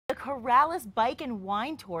The Corrales Bike and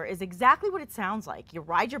Wine Tour is exactly what it sounds like. You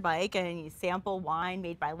ride your bike and you sample wine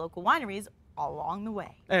made by local wineries along the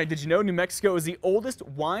way. Hey, did you know New Mexico is the oldest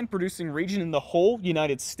wine-producing region in the whole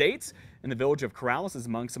United States? And the village of Corrales is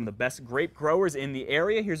among some of the best grape growers in the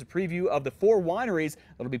area. Here's a preview of the 4 wineries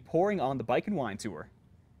that'll be pouring on the Bike and Wine Tour.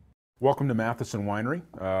 Welcome to Matheson Winery.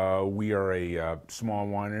 We are a small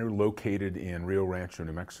winery located in Rio Rancho,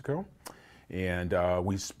 New Mexico. And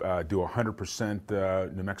we do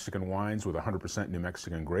 100% New Mexican wines with 100% New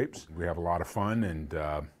Mexican grapes. We have a lot of fun,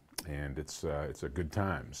 and it's a good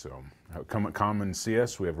time. So come and see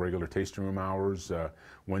us. We have regular tasting room hours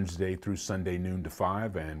Wednesday through Sunday noon to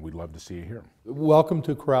 5, and we'd love to see you here. Welcome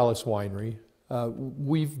to Corrales Winery.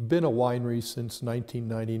 We've been a winery since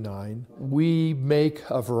 1999. We make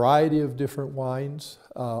a variety of different wines,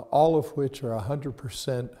 all of which are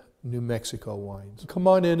 100% New Mexico wines. Come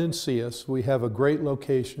on in and see us. We have a great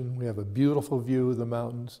location. We have a beautiful view of the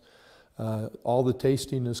mountains. All the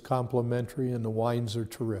tasting is complimentary and the wines are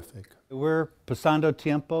terrific. We're Pasando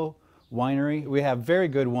Tiempo Winery. We have very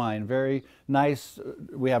good wine, very nice.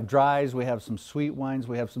 We have dries, we have some sweet wines,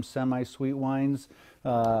 we have some semi-sweet wines.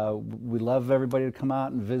 We love everybody to come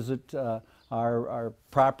out and visit our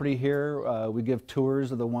property here. We give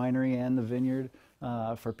tours of the winery and the vineyard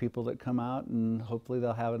for people that come out, and hopefully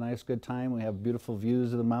they'll have a nice good time. We have beautiful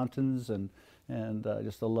views of the mountains and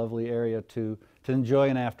just a lovely area to enjoy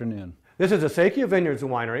an afternoon. This is Acequia Vineyards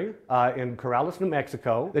and Winery in Corrales, New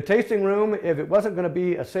Mexico. The tasting room, if it wasn't going to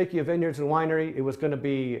be Acequia Vineyards and Winery, it was going to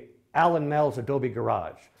be Alan Mel's Adobe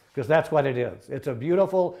Garage, because that's what it is. It's a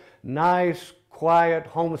beautiful, nice, quiet,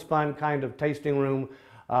 homespun kind of tasting room.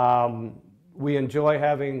 We enjoy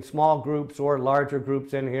having small groups or larger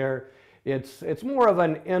groups in here. It's more of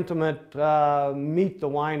an intimate meet the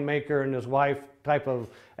winemaker and his wife type of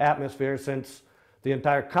atmosphere, since the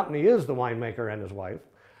entire company is the winemaker and his wife.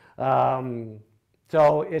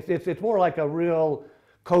 So it's more like a real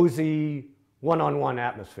cozy one-on-one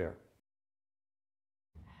atmosphere.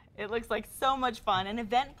 It looks like so much fun. And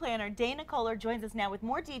event planner Dana Koller joins us now with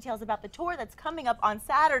more details about the tour that's coming up on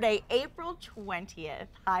Saturday, April 20th.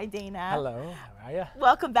 Hi, Dana. Hello, how are you?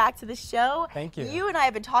 Welcome back to the show. Thank you. You and I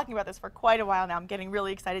have been talking about this for quite a while now. I'm getting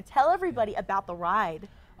really excited. Tell everybody about the ride.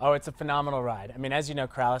 Oh, it's a phenomenal ride. I mean, as you know,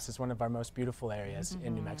 Corrales is one of our most beautiful areas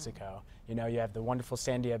in New Mexico. You know, you have the wonderful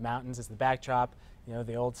Sandia Mountains as the backdrop, you know,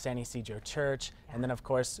 the old San Isidro Church, and then, of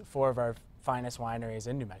course, 4 of our finest wineries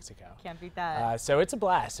in New Mexico. Can't beat that. So it's a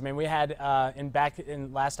blast. I mean, we had, back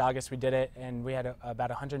in last August we did it, and we had about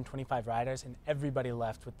 125 riders, and everybody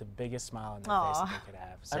left with the biggest smile on their face that they could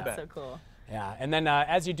have. So. That's so cool. Yeah, and then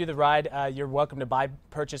as you do the ride, you're welcome to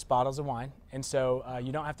purchase bottles of wine, and so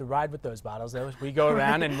you don't have to ride with those bottles. We go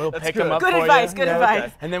around and we'll pick them up good for advice, you. Good advice.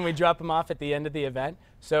 Okay. And then we drop them off at the end of the event.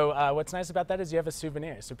 So what's nice about that is you have a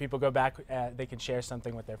souvenir, so people go back, they can share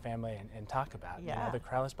something with their family and talk about you know, the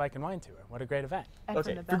Corrales Bike and Wine Tour. What a great event.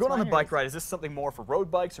 Okay, if you're going on the bike ride, is this something more for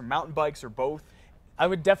road bikes or mountain bikes or both? I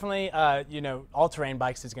would definitely, you know, all-terrain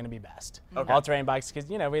bikes is going to be best. Okay. All-terrain bikes, because,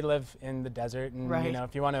 you know, we live in the desert, and, right. you know,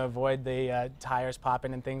 if you want to avoid the tires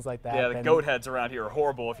popping and things like that. Yeah, the goat heads around here are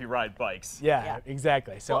horrible if you ride bikes. Yeah,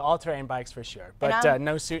 exactly. So all-terrain bikes for sure, but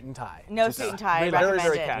no suit and tie. No suit and tie, very,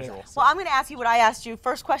 very casual. Well, I'm going to ask you what I asked you.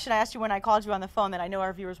 First question I asked you when I called you on the phone that I know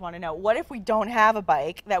our viewers want to know. What if we don't have a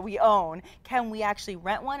bike that we own? Can we actually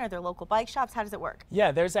rent one? Are there local bike shops? How does it work?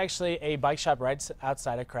 Yeah, there's actually a bike shop right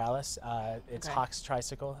outside of Corrales. It's Hawks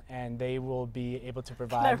Tricycle, and they will be able to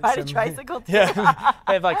provide. Can I ride a tricycle too? Yeah,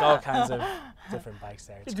 they have like all kinds of different bikes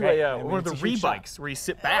there. It's great. One of the re-bikes where you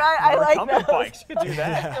sit back. I like those. Bikes. You could do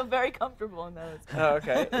that. I feel very comfortable in those. Oh,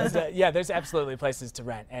 okay. Yeah, there's absolutely places to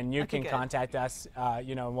rent, and you can contact us.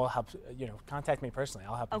 You know, and we'll help. You know, contact me personally.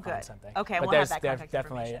 I'll help you find something. Okay, but we'll have that contact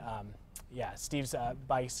definitely. Yeah, Steve's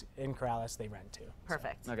bikes in Corrales, they rent too.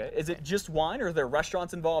 Perfect. Okay, is it just wine, or are there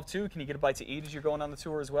restaurants involved too? Can you get a bite to eat as you're going on the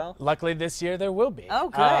tour as well? Luckily this year there will be. Oh,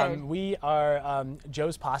 good. We are,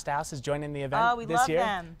 Joe's Pasta House is joining the event we this love year.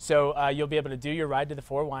 them. So you'll be able to do your ride to the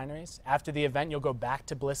 4 wineries. After the event, you'll go back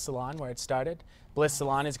to Bliss Salon where it started. Bliss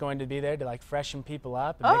Salon is going to be there to like freshen people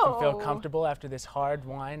up and make them feel comfortable after this hard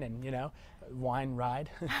wine and, you know, wine ride.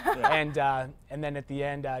 And then at the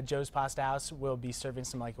end, Joe's Pasta House will be serving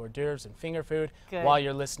some like hors d'oeuvres and finger food while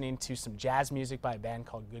you're listening to some jazz music by a band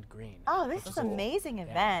called Good Green. Oh, this is an amazing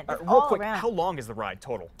event. Real quick, how long is the ride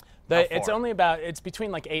total? It's only about, it's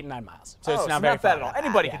between like 8 and 9 miles. So it's not very bad at all.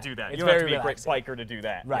 Anybody could do that. You don't have to be a great biker to do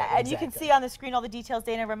that. Right, and you can see on the screen all the details.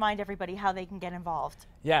 Dana, remind everybody how they can get involved.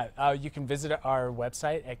 Yeah, you can visit our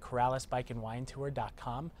website at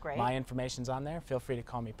corralesbikeandwinetour.com. Great. My information's on there. Feel free to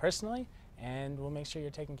call me personally. and we'll make sure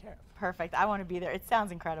you're taken care of. Perfect. I want to be there. It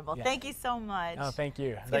sounds incredible. Yeah. Thank you so much. Oh, thank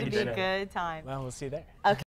you. It's going to be a good time. Well, we'll see you there. Okay.